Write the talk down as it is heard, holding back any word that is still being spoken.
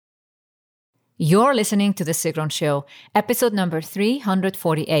You're listening to The Sigrun Show, episode number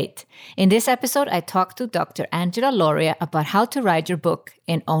 348. In this episode, I talked to Dr. Angela Lauria about how to write your book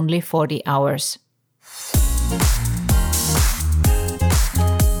in only 40 hours.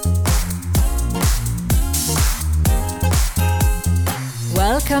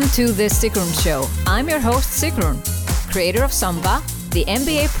 Welcome to The Sigrun Show. I'm your host, Sigrun, creator of Samba, the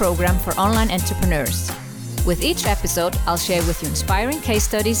MBA program for online entrepreneurs. With each episode, I'll share with you inspiring case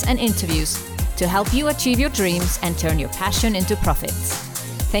studies and interviews to help you achieve your dreams and turn your passion into profits.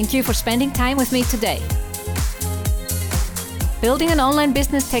 Thank you for spending time with me today. Building an online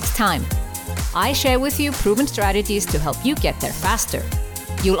business takes time. I share with you proven strategies to help you get there faster.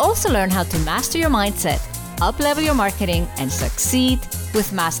 You'll also learn how to master your mindset, up-level your marketing, and succeed with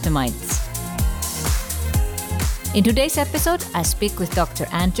masterminds. In today's episode, I speak with Dr.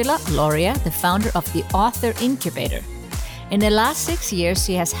 Angela Lauria, the founder of the Author Incubator. In the last 6 years,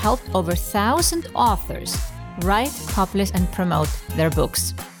 she has helped over 1,000 authors write, publish, and promote their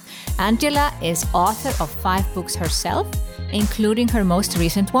books. Angela is author of 5 books herself, including her most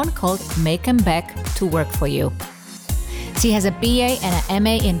recent one called Make 'em Beg to Work for You. She has a BA and an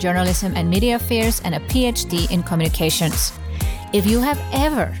MA in journalism and media affairs and a PhD in communications. If you have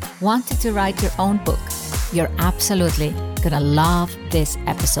ever wanted to write your own book, you're absolutely gonna love this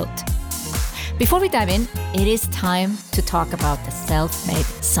episode. Before we dive in, it is time to talk about the Self-Made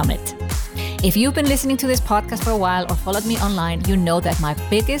Summit. If you've been listening to this podcast for a while or followed me online, you know that my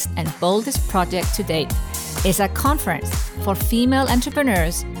biggest and boldest project to date is a conference for female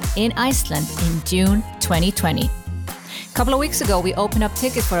entrepreneurs in Iceland in June 2020. A couple of weeks ago, we opened up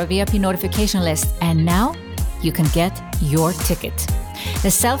tickets for a VIP notification list, and now you can get your ticket.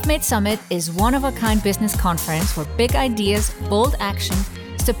 The Self-Made Summit is one-of-a-kind business conference for big ideas, bold action,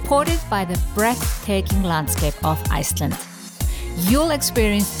 supported by the breathtaking landscape of Iceland. You'll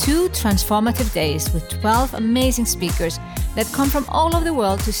experience 2 transformative days with 12 amazing speakers that come from all over the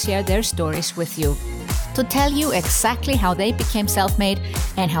world to share their stories with you, to tell you exactly how they became self-made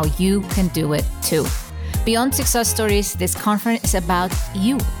and how you can do it too. Beyond success stories, this conference is about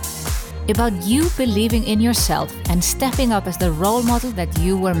you believing in yourself and stepping up as the role model that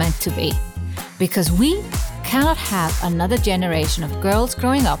you were meant to be. Because we cannot have another generation of girls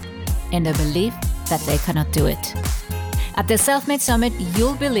growing up in the belief that they cannot do it. At the Self-Made Summit,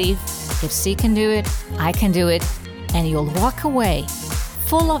 you'll believe if she can do it, I can do it, and you'll walk away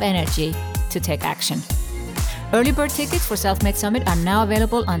full of energy to take action. Early bird tickets for Self-Made Summit are now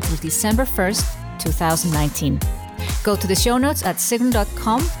available until December 1st, 2019. Go to the show notes at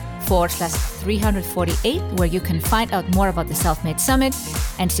sigrun.com/348, where you can find out more about the Self-Made Summit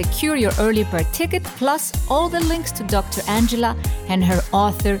and secure your early bird ticket, plus all the links to Dr. Angela and her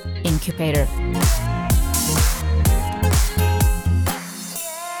Author Incubator.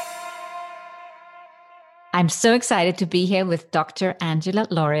 I'm so excited to be here with Dr. Angela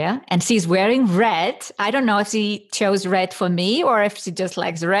Lauria, and she's wearing red. I don't know if she chose red for me or if she just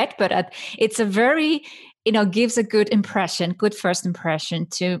likes red, but it's a very gives a good first impression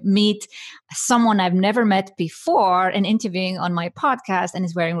to meet someone I've never met before and interviewing on my podcast and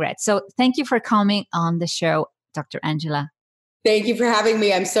is wearing red. So thank you for coming on the show, Dr. Angela. Thank you for having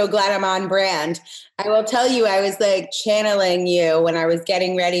me. I'm so glad I'm on brand. I will tell you, I was channeling you when I was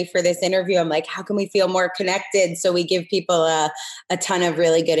getting ready for this interview. I'm like, how can we feel more connected so we give people a ton of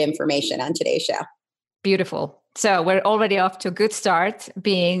really good information on today's show? Beautiful. So we're already off to a good start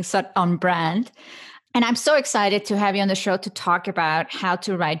being on brand. And I'm so excited to have you on the show to talk about how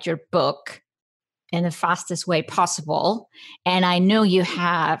to write your book in the fastest way possible. And I know you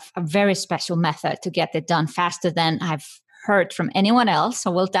have a very special method to get it done faster than I've heard from anyone else. So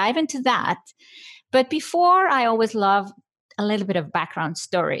we'll dive into that. But before, I always love a little bit of background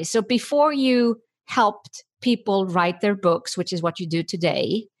story. So before you helped people write their books, which is what you do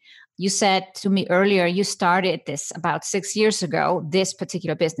today, you said to me earlier, you started this about 6 years ago, this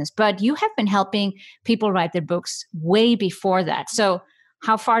particular business, but you have been helping people write their books way before that. So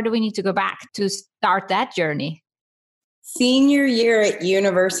how far do we need to go back to start that journey? Senior year at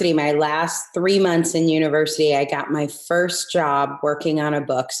university, my last 3 months in university, I got my first job working on a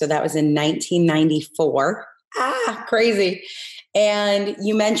book. So that was in 1994. Crazy. And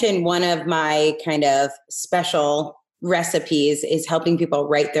you mentioned one of my kind of special recipes is helping people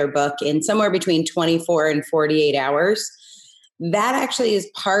write their book in somewhere between 24 and 48 hours. That actually is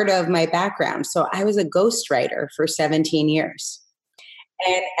part of my background. So I was a ghostwriter for 17 years.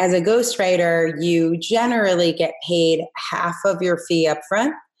 And as a ghostwriter, you generally get paid half of your fee up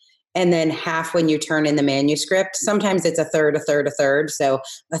front and then half when you turn in the manuscript. Sometimes it's a third, a third, a third. So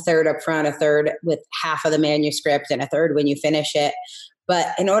a third up front, a third with half of the manuscript, and a third when you finish it. But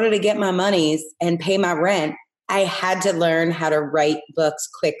in order to get my monies and pay my rent, I had to learn how to write books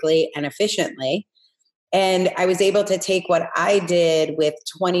quickly and efficiently. And I was able to take what I did with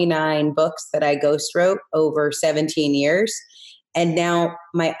 29 books that I ghost wrote over 17 years. And now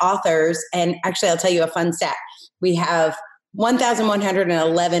my authors, and actually, I'll tell you a fun stat. We have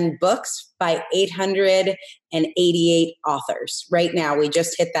 1,111 books by 888 authors. Right now, we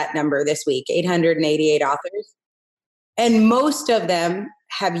just hit that number this week, 888 authors. And most of them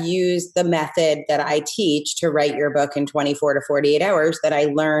have used the method that I teach to write your book in 24 to 48 hours that I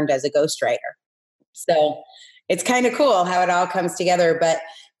learned as a ghostwriter. So it's kind of cool how it all comes together. But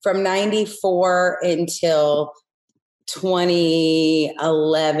from 94 until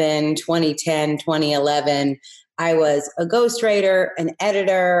 2011, 2010, 2011, I was a ghostwriter, an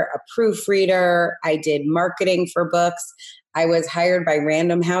editor, a proofreader. I did marketing for books. I was hired by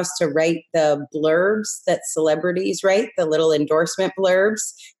Random House to write the blurbs that celebrities write, the little endorsement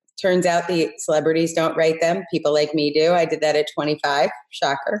blurbs. Turns out the celebrities don't write them. People like me do. I did that at 25.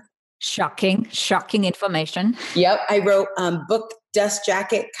 Shocker. Shocking information. Yep. I wrote book dust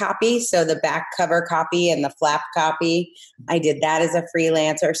jacket copy. So the back cover copy and the flap copy. I did that as a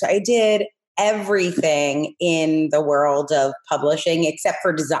freelancer. So I did everything in the world of publishing except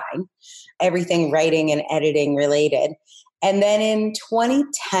for design, everything writing and editing related. And then in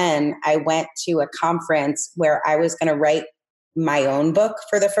 2010, I went to a conference where I was going to write my own book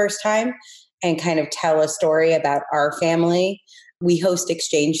for the first time and kind of tell a story about our family. We host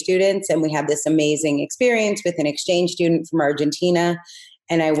exchange students, and we have this amazing experience with an exchange student from Argentina.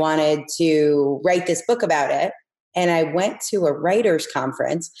 And I wanted to write this book about it. And I went to a writer's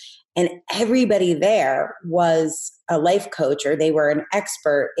conference, and everybody there was a life coach, or they were an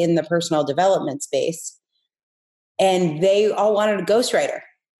expert in the personal development space. And they all wanted a ghostwriter.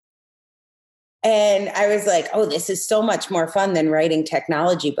 And I was like, oh, this is so much more fun than writing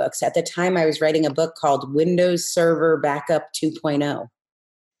technology books. At the time, I was writing a book called Windows Server Backup 2.0.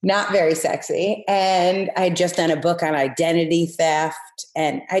 Not very sexy. And I'd just done a book on identity theft.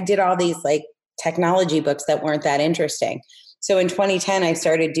 And I did all these like technology books that weren't that interesting. So in 2010, I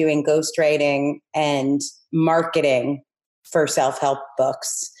started doing ghostwriting and marketing for self-help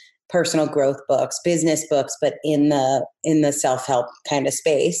books, personal growth books, business books, but in the self-help kind of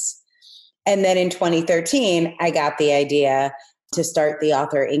space. And then in 2013, I got the idea to start the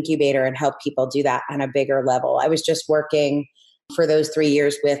author incubator and help people do that on a bigger level. I was just working for those 3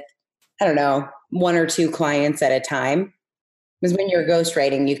 years with, I don't know, 1 or 2 clients at a time. Because when you're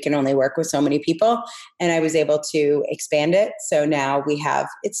ghostwriting, you can only work with so many people. And I was able to expand it. So now we have,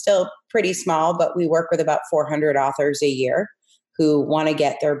 it's still pretty small, but we work with about 400 authors a year who want to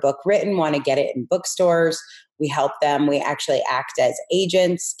get their book written, want to get it in bookstores. We help them. We actually act as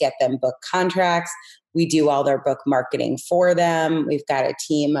agents, get them book contracts. We do all their book marketing for them. We've got a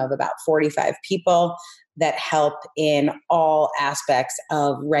team of about 45 people that help in all aspects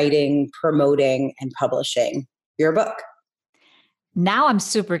of writing, promoting, and publishing your book. Now I'm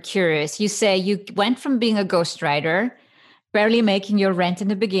super curious. You say you went from being a ghostwriter, barely making your rent in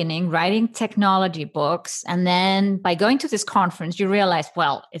the beginning, writing technology books. And then by going to this conference, you realized,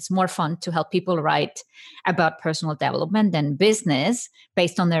 well, it's more fun to help people write about personal development than business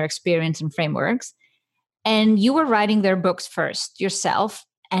based on their experience and frameworks. And you were writing their books first yourself.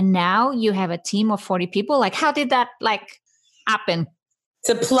 And now you have a team of 40 people. Like, how did that happen?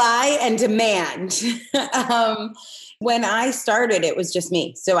 Supply and demand. When I started, it was just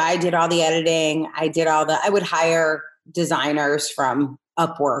me. So I did all the editing. I would hire designers from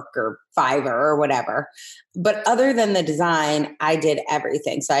Upwork or Fiverr or whatever. But other than the design, I did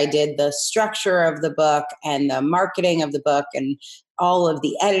everything. So I did the structure of the book and the marketing of the book and all of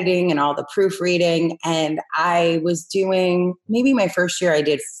the editing and all the proofreading. And I was doing, maybe my first year, I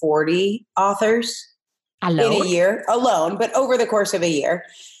did 40 authors in a year alone, but over the course of a year.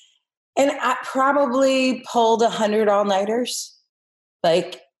 And I probably pulled 100 all-nighters.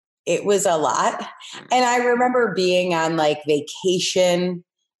 Like, it was a lot. And I remember being on vacation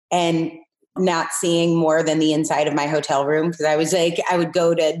and not seeing more than the inside of my hotel room, because I was I would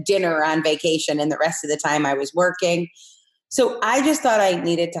go to dinner on vacation and the rest of the time I was working. So I just thought I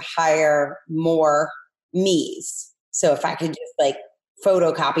needed to hire more me's. So if I could just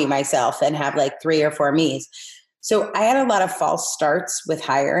photocopy myself and have 3 or 4 me's. So I had a lot of false starts with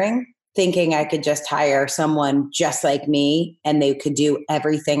hiring, thinking I could just hire someone just like me and they could do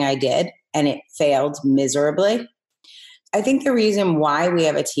everything I did, and it failed miserably. I think the reason why we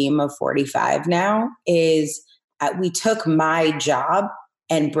have a team of 45 now is we took my job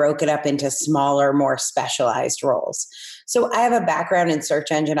and broke it up into smaller, more specialized roles. So I have a background in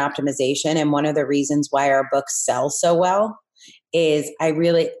search engine optimization, and one of the reasons why our books sell so well is I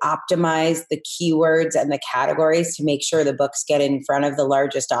really optimize the keywords and the categories to make sure the books get in front of the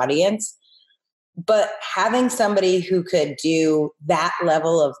largest audience. But having somebody who could do that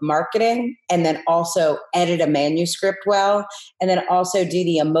level of marketing and then also edit a manuscript well, and then also do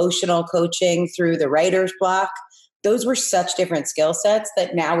the emotional coaching through the writer's block, those were such different skill sets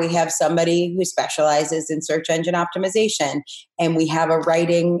that now we have somebody who specializes in search engine optimization, and we have a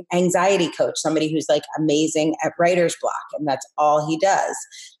writing anxiety coach, somebody who's like amazing at writer's block, and that's all he does.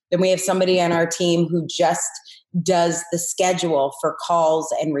 Then we have somebody on our team who just does the schedule for calls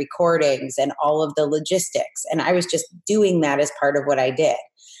and recordings and all of the logistics. And I was just doing that as part of what I did.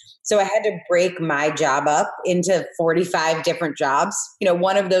 So I had to break my job up into 45 different jobs.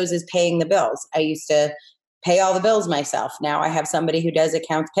 One of those is paying the bills. I used to pay all the bills myself. Now I have somebody who does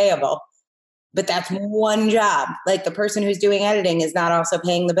accounts payable, but that's one job. Like the person who's doing editing is not also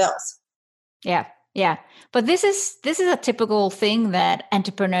paying the bills. Yeah. Yeah. But this is a typical thing that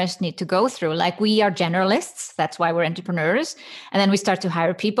entrepreneurs need to go through. Like, we are generalists. That's why we're entrepreneurs. And then we start to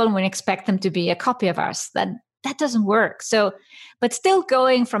hire people and we expect them to be a copy of us. That doesn't work. So, but still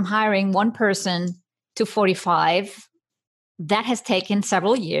going from hiring one person to 45, that has taken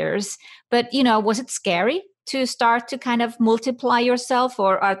several years. But, was it scary to start to kind of multiply yourself,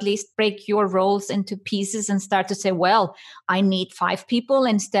 or at least break your roles into pieces and start to say, well, I need 5 people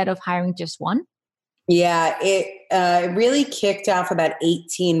instead of hiring just one? Yeah, it really kicked off about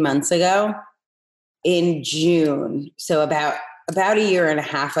 18 months ago in June. So about a year and a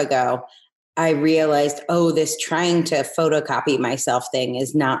half ago, I realized, this trying to photocopy myself thing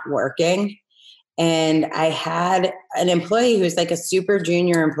is not working. And I had an employee who was like a super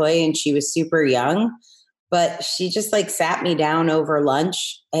junior employee, and she was super young, but she just like sat me down over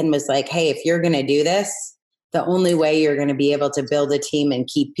lunch and was like, hey, if you're going to do this, the only way you're going to be able to build a team and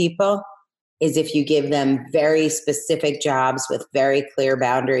keep people is if you give them very specific jobs with very clear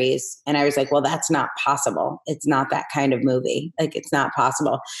boundaries. And I was like, well, that's not possible. It's not that kind of movie. Like, it's not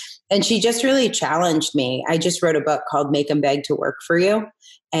possible. And she just really challenged me. I just wrote a book called Make 'em Beg to Work for You.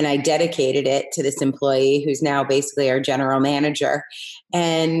 And I dedicated it to this employee who's now basically our general manager.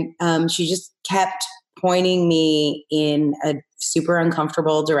 And she just kept pointing me in a super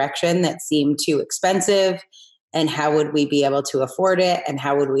uncomfortable direction that seemed too expensive. And how would we be able to afford it? And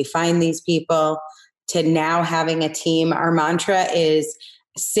how would we find these people? To now having a team. Our mantra is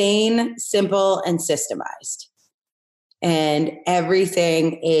sane, simple, and systemized. And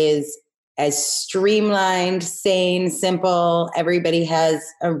everything is as streamlined, sane, simple. Everybody has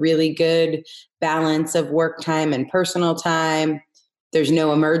a really good balance of work time and personal time. There's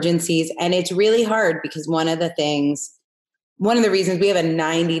no emergencies. And it's really hard because one of the reasons we have a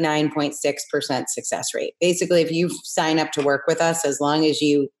 99.6% success rate. Basically, if you sign up to work with us, as long as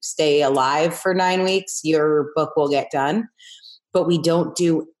you stay alive for 9 weeks, your book will get done. But we don't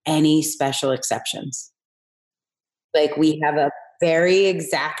do any special exceptions. Like, we have a very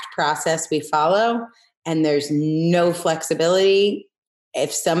exact process we follow, and there's no flexibility.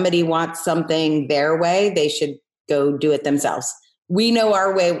 If somebody wants something their way, they should go do it themselves. We know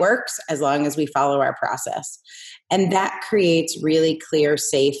our way works as long as we follow our process. And that creates really clear,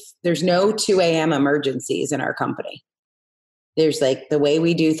 safe. There's no 2 a.m. emergencies in our company. There's like the way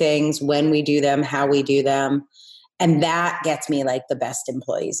we do things, when we do them, how we do them. And that gets me like the best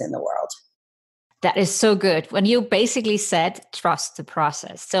employees in the world. That is so good. When you basically said trust the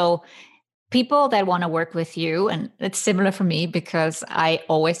process. So people that want to work with you, and it's similar for me because I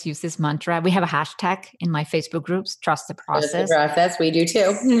always use this mantra. We have a hashtag in my Facebook groups, trust the process. Trust the process. We do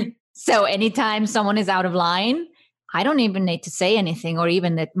too. So anytime someone is out of line, I don't even need to say anything, or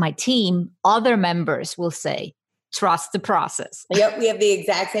even that my team, other members will say, trust the process. Yep, we have the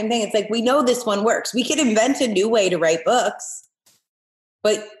exact same thing. It's like, we know this one works. We could invent a new way to write books,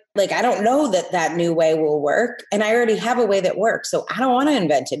 but like, I don't know that new way will work. And I already have a way that works. So I don't want to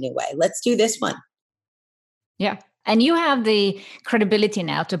invent a new way. Let's do this one. Yeah. And you have the credibility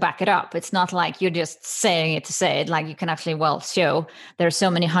now to back it up. It's not like you're just saying it to say it. Like, you can actually, show there are so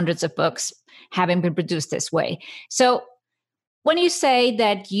many hundreds of books having been produced this way. So when you say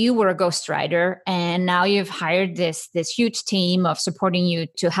that you were a ghostwriter and now you've hired this huge team of supporting you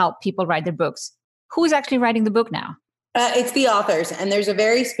to help people write their books, who's actually writing the book now? It's the authors. And there's a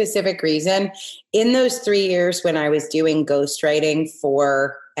very specific reason. In those 3 years when I was doing ghostwriting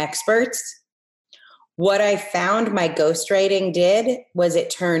for experts, what I found my ghostwriting did was it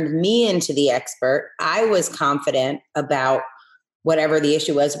turned me into the expert. I was confident about whatever the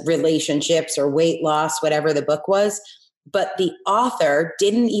issue was, relationships or weight loss, whatever the book was. But the author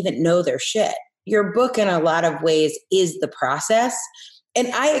didn't even know their shit. Your book, in a lot of ways, is the process. And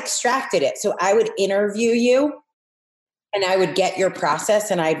I extracted it. So I would interview you And I would get your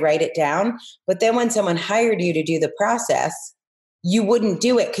process and I'd write it down. But then when someone hired you to do the process, you wouldn't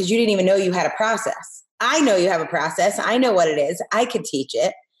do it because you didn't even know you had a process. I know you have a process. I know what it is. I could teach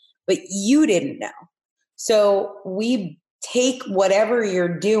it, but you didn't know. So we take whatever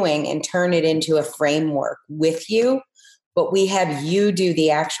you're doing and turn it into a framework with you, but we have you do the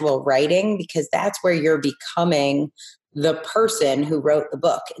actual writing because that's where you're becoming the person who wrote the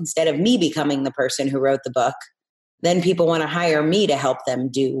book instead of me becoming the person who wrote the book. Then people want to hire me to help them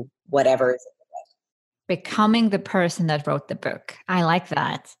do whatever. Becoming the person that wrote the book. I like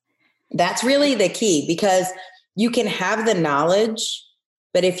that. That's really the key because you can have the knowledge,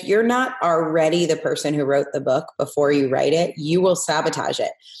 but if you're not already the person who wrote the book before you write it, you will sabotage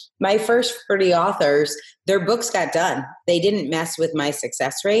it. My first 30 authors, their books got done. They didn't mess with my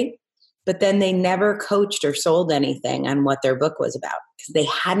success rate, but then they never coached or sold anything on what their book was about because they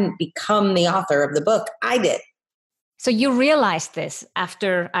hadn't become the author of the book. I did. So you realized this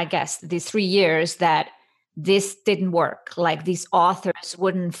after, I guess, these 3 years that this didn't work. Like these authors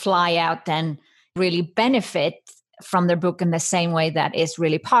wouldn't fly out and really benefit from their book in the same way that is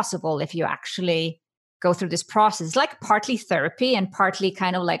really possible if you actually go through this process. It's like partly therapy and partly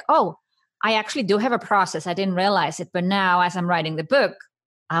kind of like, oh, I actually do have a process. I didn't realize it. But now as I'm writing the book,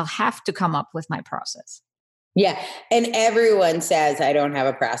 I'll have to come up with my process. Yeah. And everyone says I don't have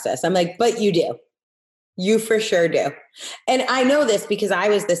a process. I'm like, but you do. You for sure do. And I know this because I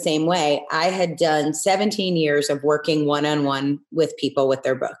was the same way. I had done 17 years of working one-on-one with people with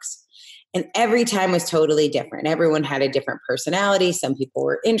their books. And every time was totally different. Everyone had a different personality. Some people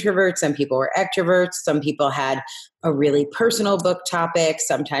were introverts. Some people were extroverts. Some people had a really personal book topic.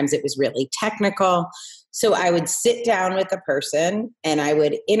 Sometimes it was really technical. So I would sit down with a person and I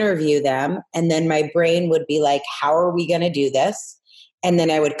would interview them. And then my brain would be like, how are we going to do this? And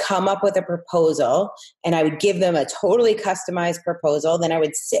then I would come up with a proposal and I would give them a totally customized proposal. Then I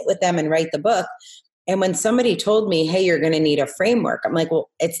would sit with them and write the book. And when somebody told me, hey, you're going to need a framework, I'm like,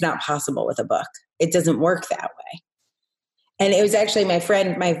 well, it's not possible with a book. It doesn't work that way. And it was actually my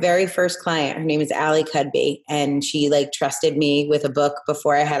friend, my very first client, her name is Allie Cudby. And she trusted me with a book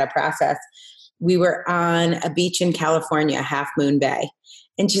before I had a process. We were on a beach in California, Half Moon Bay.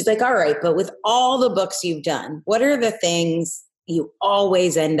 And she's like, all right, but with all the books you've done, what are the things you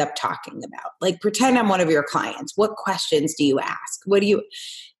always end up talking about? Like, pretend I'm one of your clients. What questions do you ask?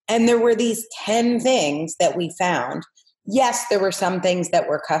 And there were these 10 things that we found. Yes, there were some things that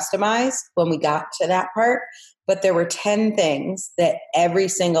were customized when we got to that part, but there were 10 things that every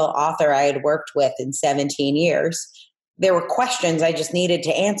single author I had worked with in 17 years, there were questions I just needed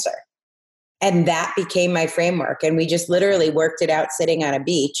to answer. And that became my framework. And we just literally worked it out sitting on a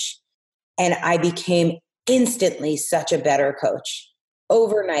beach. And I became instantly such a better coach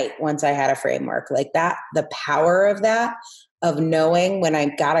overnight once I had a framework like that. The power of that, of knowing when I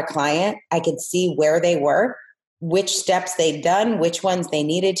got a client, I could see where they were, which steps they'd done, which ones they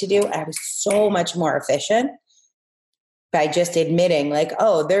needed to do. I was so much more efficient by just admitting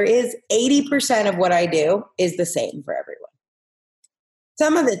there is 80% of what I do is the same for everyone.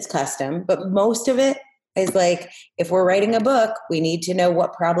 Some of it's custom, but most of it is if we're writing a book, we need to know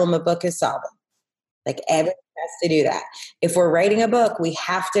what problem a book is solving. Everyone has to do that. If we're writing a book, we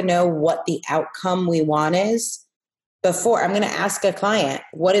have to know what the outcome we want is before. I'm going to ask a client,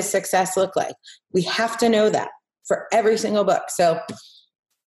 what does success look like? We have to know that for every single book. So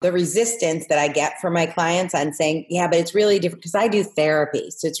the resistance that I get from my clients on saying, yeah, but it's really different because I do therapy.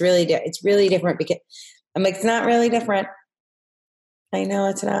 So it's really different because I'm like, it's not really different. I know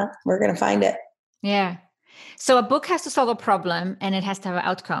it's not. We're going to find it. Yeah. So a book has to solve a problem and it has to have an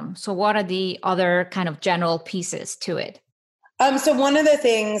outcome. So what are the other kind of general pieces to it? So one of the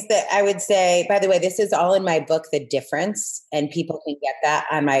things that I would say, by the way, this is all in my book, The Difference, and people can get that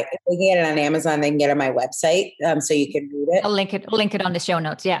if they can get it on Amazon, they can get it on my website. So you can read it. I'll link it on the show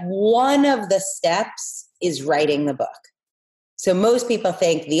notes. Yeah. One of the steps is writing the book. So most people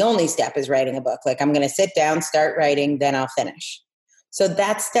think the only step is writing a book. I'm going to sit down, start writing, then I'll finish. So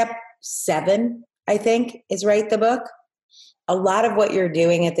that's step 7, I think, is write the book. A lot of what you're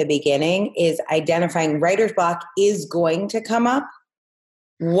doing at the beginning is identifying writer's block is going to come up.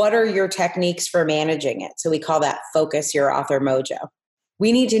 What are your techniques for managing it? So we call that focus your author mojo.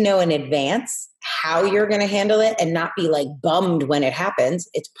 We need to know in advance how you're going to handle it and not be bummed when it happens.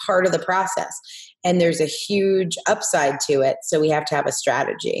 It's part of the process. And there's a huge upside to it. So we have to have a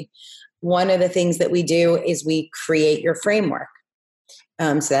strategy. One of the things that we do is we create your framework.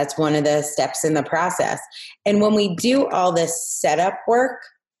 So that's one of the steps in the process. And when we do all this setup work,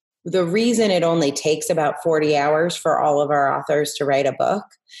 the reason it only takes about 40 hours for all of our authors to write a book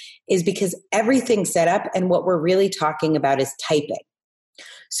is because everything's set up and what we're really talking about is typing.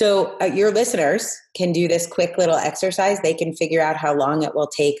 So your listeners can do this quick little exercise. They can figure out how long it will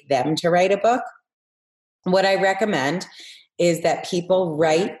take them to write a book. What I recommend is that people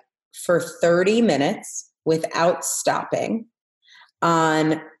write for 30 minutes without stopping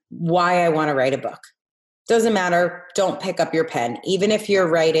on why I want to write a book. Doesn't matter. Don't pick up your pen. Even if you're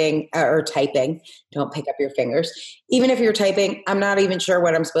writing or typing, don't pick up your fingers. Even if you're typing, I'm not even sure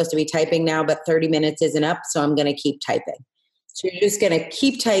what I'm supposed to be typing now, but 30 minutes isn't up, so I'm going to keep typing. So you're just going to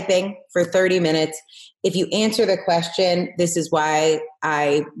keep typing for 30 minutes. If you answer the question, this is why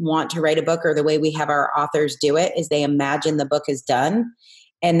I want to write a book, or the way we have our authors do it is they imagine the book is done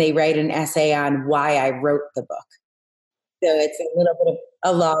and they write an essay on why I wrote the book. So it's a little bit of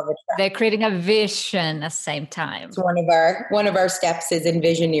a law of attraction. They're creating a vision at the same time. It's one of our steps is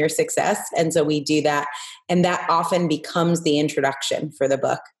envision your success. And so we do that. And that often becomes the introduction for the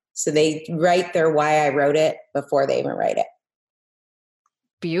book. So they write their why I wrote it before they even write it.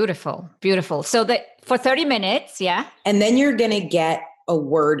 Beautiful, beautiful. So that for 30 minutes, yeah. And then you're going to get a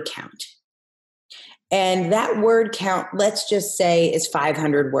word count. And that word count, let's just say, is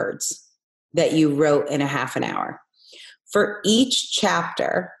 500 words that you wrote in a half an hour. For each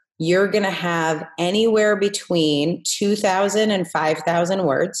chapter, you're going to have anywhere between 2,000 and 5,000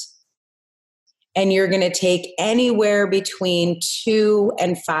 words. And you're going to take anywhere between 2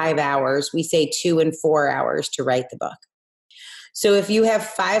 and 5 hours. We say 2 and 4 hours to write the book. So if you have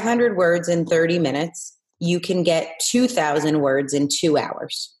 500 words in 30 minutes, you can get 2,000 words in 2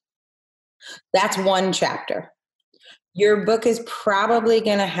 hours. That's one chapter. Your book is probably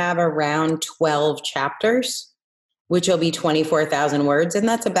going to have around 12 chapters, which will be 24,000 words. And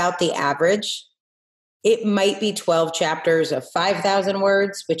that's about the average. It might be 12 chapters of 5,000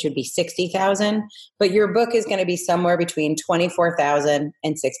 words, which would be 60,000. But your book is going to be somewhere between 24,000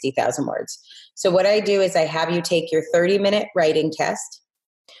 and 60,000 words. So what I do is I have you take your 30-minute writing test,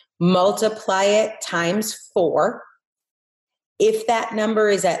 multiply it times 4. If that number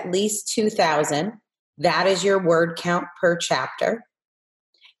is at least 2,000, that is your word count per chapter.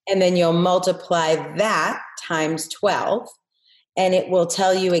 And then you'll multiply that times 12, and it will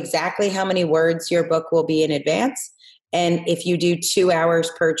tell you exactly how many words your book will be in advance. And if you do 2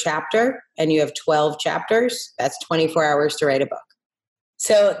 hours per chapter and you have 12 chapters, that's 24 hours to write a book.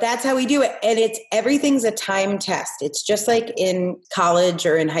 So that's how we do it. And everything's a time test. It's just like in college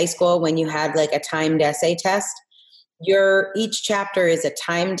or in high school when you had like a timed essay test. Each chapter is a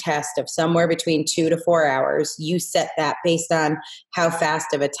time test of somewhere between 2 to 4 hours. You set that based on how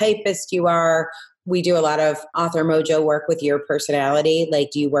fast of a typist you are. We do a lot of author mojo work with your personality. Like,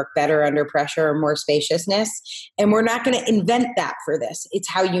 do you work better under pressure or more spaciousness? And we're not going to invent that for this. It's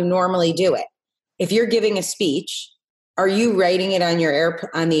how you normally do it. If you're giving a speech, are you writing it on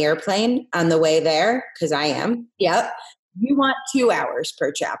on the airplane on the way there? Because I am. Yep. You want 2 hours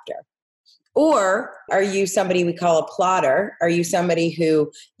per chapter. Or are you somebody we call a plotter? Are you somebody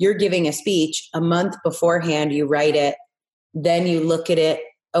who you're giving a speech a month beforehand, you write it, then you look at it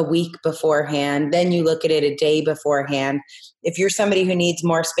a week beforehand, then you look at it a day beforehand? If you're somebody who needs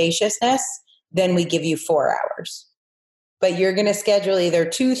more spaciousness, then we give you 4 hours. But you're going to schedule either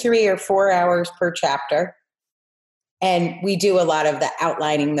 2, 3, or 4 hours per chapter. And we do a lot of the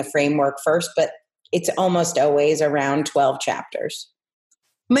outlining, the framework first, but it's almost always around 12 chapters.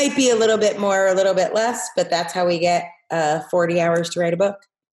 Might be a little bit more, a little bit less, but that's how we get 40 hours to write a book.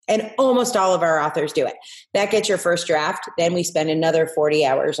 And almost all of our authors do it. That gets your first draft. Then we spend another 40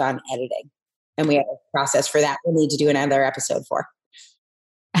 hours on editing. And we have a process for that we'll need to do another episode for.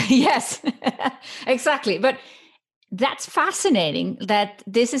 Yes, exactly. But that's fascinating that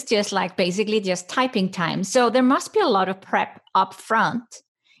this is just like basically just typing time. So there must be a lot of prep up front.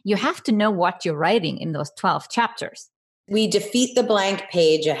 You have to know what you're writing in those 12 chapters. We defeat the blank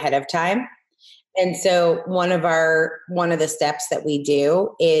page ahead of time. And so one of the steps that we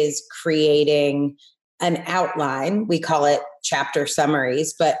do is creating an outline. We call it chapter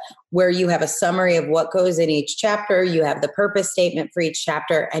summaries, but where you have a summary of what goes in each chapter, you have the purpose statement for each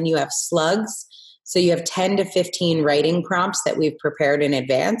chapter, and you have slugs. So you have 10 to 15 writing prompts that we've prepared in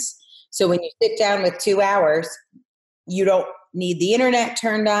advance. So when you sit down with 2 hours, you don't need the internet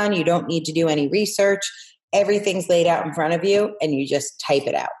turned on. You don't need to do any research. Everything's laid out in front of you and you just type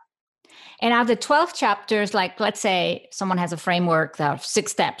it out. And out of the 12 chapters, like let's say someone has a framework of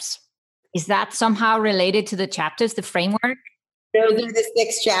 6 steps. Is that somehow related to the chapters, the framework? Those are the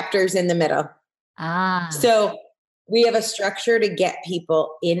 6 chapters in the middle. So we have a structure to get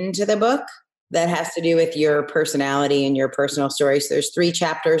people into the book that has to do with your personality and your personal story. So there's 3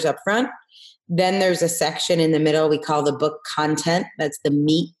 chapters up front. Then there's a section in the middle we call the book content. That's the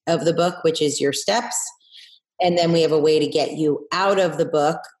meat of the book, which is your steps. And then we have a way to get you out of the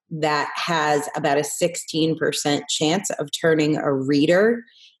book that has about a 16% chance of turning a reader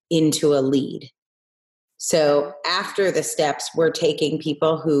into a lead. So after the steps, we're taking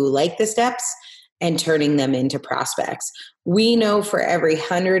people who like the steps and turning them into prospects. We know for every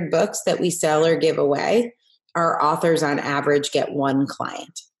 100 books that we sell or give away, our authors on average get one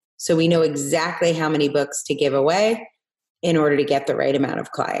client. So we know exactly how many books to give away in order to get the right amount of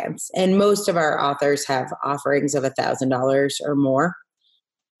clients. And most of our authors have offerings of $1,000 or more.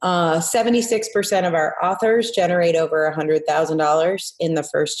 76% of our authors generate over $100,000 in the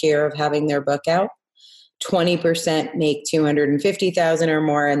first year of having their book out. 20% make $250,000 or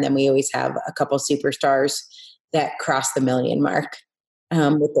more. And then we always have a couple superstars that cross the million mark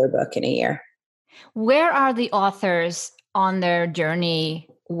with their book in a year. Where are the authors on their journey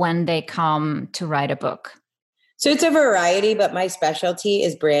when they come to write a book? So it's a variety, but my specialty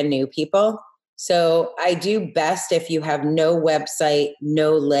is brand new people. So I do best if you have no website,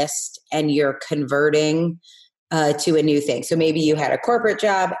 no list, and you're converting to a new thing. So maybe you had a corporate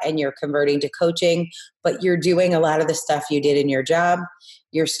job and you're converting to coaching, but you're doing a lot of the stuff you did in your job.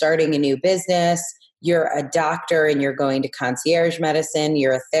 You're starting a new business. You're a doctor and you're going to concierge medicine.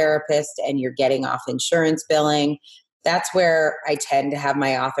 You're a therapist and you're getting off insurance billing. That's where I tend to have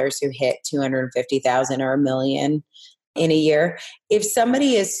my authors who hit 250,000 or $1 million in a year. If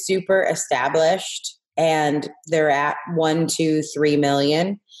somebody is super established and they're at 1, 2, 3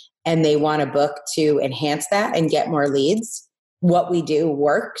 million, and they want a book to enhance that and get more leads, what we do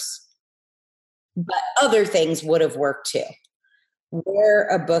works, but other things would have worked too. Where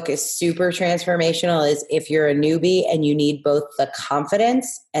a book is super transformational is if you're a newbie and you need both the confidence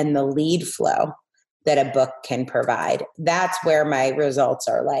and the lead flow that a book can provide. That's where my results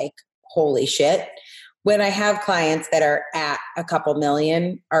are like, holy shit. When I have clients that are at a couple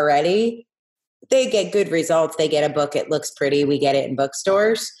million already, they get good results. They get a book, it looks pretty, we get it in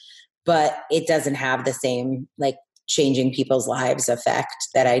bookstores, but it doesn't have the same like changing people's lives effect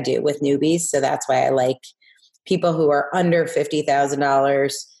that I do with newbies. So that's why I like people who are under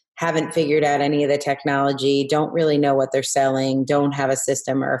 $50,000, haven't figured out any of the technology, don't really know what they're selling, don't have a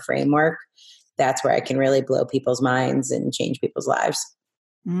system or a framework. That's where I can really blow people's minds and change people's lives.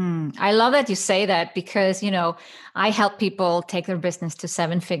 I love that you say that because, I help people take their business to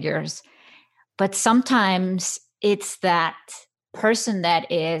 7 figures, but sometimes it's that person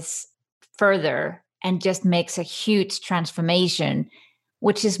that is further and just makes a huge transformation,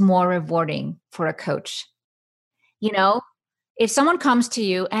 which is more rewarding for a coach. If someone comes to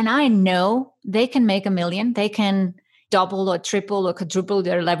you and I know they can make $1 million, they can double or triple or quadruple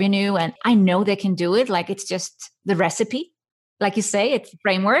their revenue, and I know they can do it, like it's just the recipe. Like you say, it's the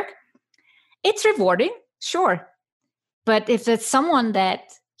framework. It's rewarding, sure. But if it's someone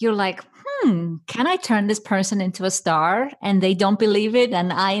that you're like, can I turn this person into a star? And they don't believe it,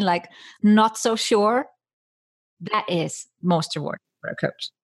 and I like not so sure, that is most rewarding for a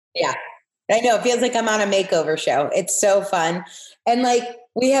coach. Yeah, I know. It feels like I'm on a makeover show. It's so fun. And like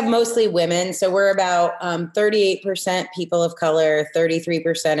we have mostly women. So we're about 38% people of color, 33%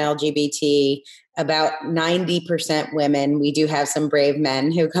 LGBT, about 90% women. We do have some brave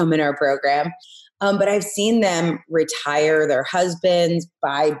men who come in our program. But I've seen them retire their husbands,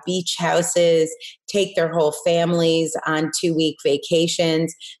 buy beach houses, take their whole families on 2-week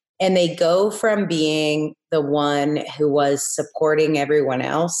vacations. And they go from being the one who was supporting everyone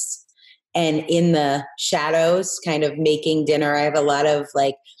else and in the shadows, kind of making dinner. I have a lot of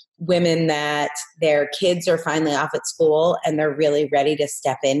like women that their kids are finally off at school and they're really ready to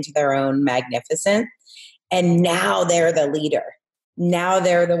step into their own magnificent. And now they're the leader. Now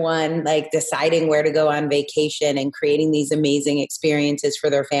they're the one like deciding where to go on vacation and creating these amazing experiences for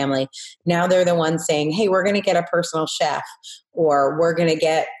their family. Now they're the ones saying, hey, we're going to get a personal chef, or we're going to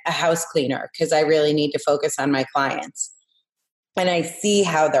get a house cleaner because I really need to focus on my clients. And I see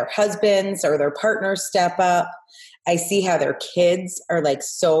how their husbands or their partners step up. I see how their kids are like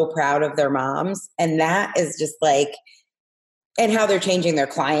so proud of their moms. And that is just like, and how they're changing their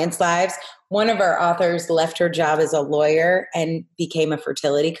clients' lives. One of our authors left her job as a lawyer and became a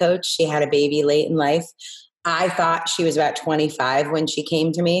fertility coach. She had a baby late in life. I thought she was about 25 when she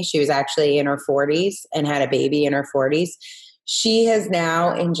came to me. She was actually in her 40s and had a baby in her 40s. She has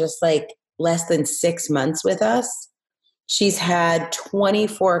now, in just like less than 6 months with us, she's had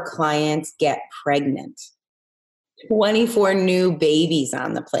 24 clients get pregnant, 24 new babies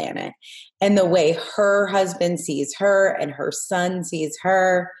on the planet. And the way her husband sees her and her son sees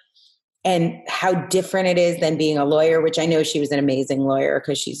her, and how different it is than being a lawyer, which I know she was an amazing lawyer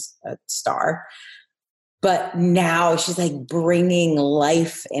because she's a star. But now she's like bringing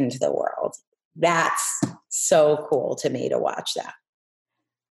life into the world. That's so cool to me to watch that.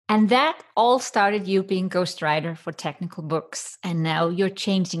 And that all started you being ghostwriter for technical books. And now you're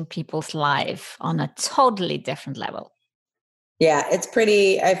changing people's life on a totally different level. Yeah, it's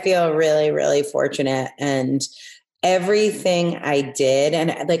I feel really, really fortunate. And everything I did,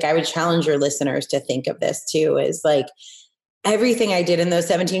 and like I would challenge your listeners to think of this too, is like everything I did in those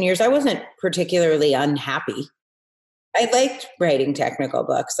 17 years, I wasn't particularly unhappy. I liked writing technical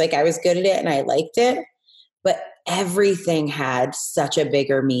books. Like I was good at it and I liked it, but everything had such a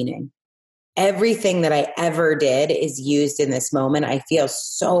bigger meaning. Everything that I ever did is used in this moment. I feel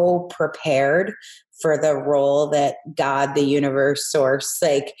so prepared for the role that God, the universe, source,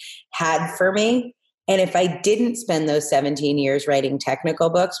 like had for me. And if I didn't spend those 17 years writing technical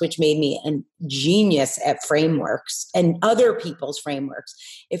books, which made me a genius at frameworks and other people's frameworks,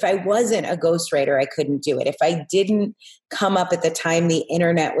 if I wasn't a ghostwriter, I couldn't do it. If I didn't come up at the time the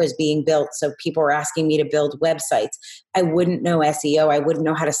internet was being built, so people were asking me to build websites, I wouldn't know SEO. I wouldn't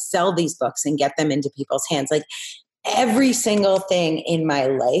know how to sell these books and get them into people's hands. Like every single thing in my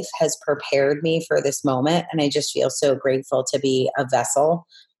life has prepared me for this moment. And I just feel so grateful to be a vessel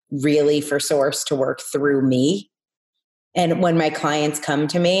really for source to work through me. And when my clients come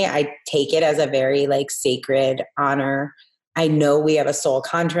to me, I take it as a very like sacred honor. I know we have a soul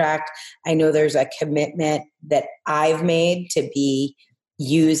contract. I know there's a commitment that I've made to be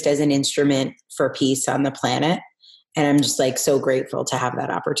used as an instrument for peace on the planet. And I'm just like so grateful to have that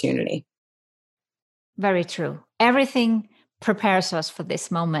opportunity. Very true. Everything prepares us for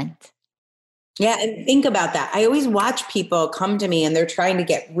this moment. Yeah, and think about that. I always watch people come to me and they're trying to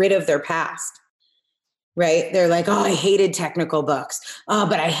get rid of their past, right? They're like, oh, I hated technical books. Oh,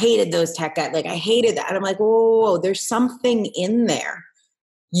 but I hated those tech guys. Like I hated that. And I'm like, whoa, there's something in there.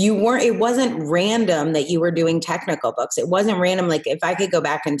 It wasn't random that you were doing technical books. It wasn't random. Like if I could go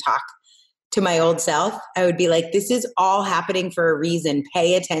back and talk to my old self, I would be like, this is all happening for a reason.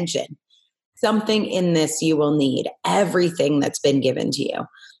 Pay attention. Something in this you will need. Everything that's been given to you.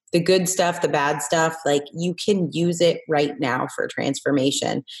 The good stuff, the bad stuff, like you can use it right now for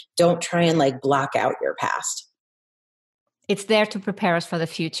transformation. Don't try and like block out your past. It's there to prepare us for the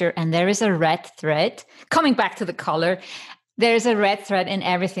future. And there is a red thread, coming back to the color, there's a red thread in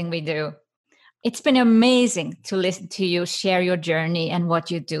everything we do. It's been amazing to listen to you share your journey and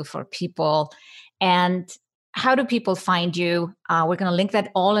what you do for people. And how do people find you? We're going to link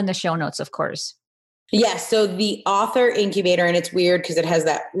that all in the show notes, of course. Yes. So the Author Incubator, and it's weird because it has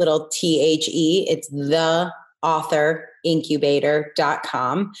that little THE, it's the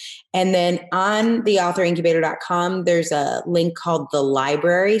authorincubator.com. And then on the authorincubator.com, there's a link called the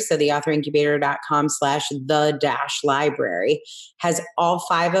library. So the authorincubator.com/the-library has all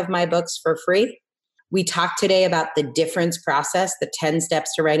 5 of my books for free. We talked today about the difference process, the 10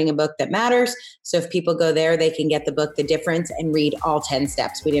 steps to writing a book that matters. So if people go there, they can get the book, The Difference, and read all 10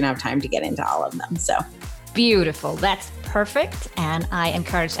 steps. We didn't have time to get into all of them. So beautiful. That's perfect. And I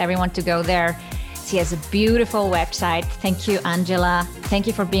encourage everyone to go there. She has a beautiful website. Thank you, Angela. Thank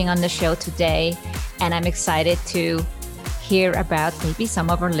you for being on the show today. And I'm excited to hear about maybe some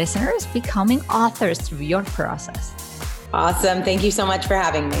of our listeners becoming authors through your process. Awesome. Thank you so much for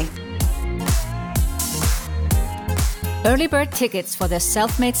having me. Early bird tickets for the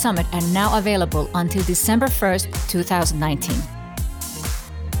Self-Made Summit are now available until December 1st, 2019.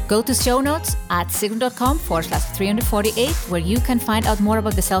 Go to show notes at sigrun.com/348, where you can find out more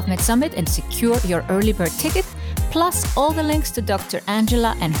about the Self-Made Summit and secure your early bird ticket, plus all the links to Dr.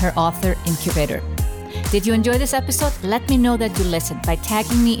 Angela and her author incubator. Did you enjoy this episode? Let me know that you listened by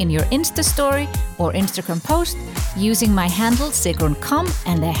tagging me in your Insta story or Instagram post using my handle sigrun.com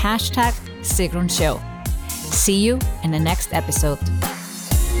and the hashtag Sigrun Show. See you in the next episode.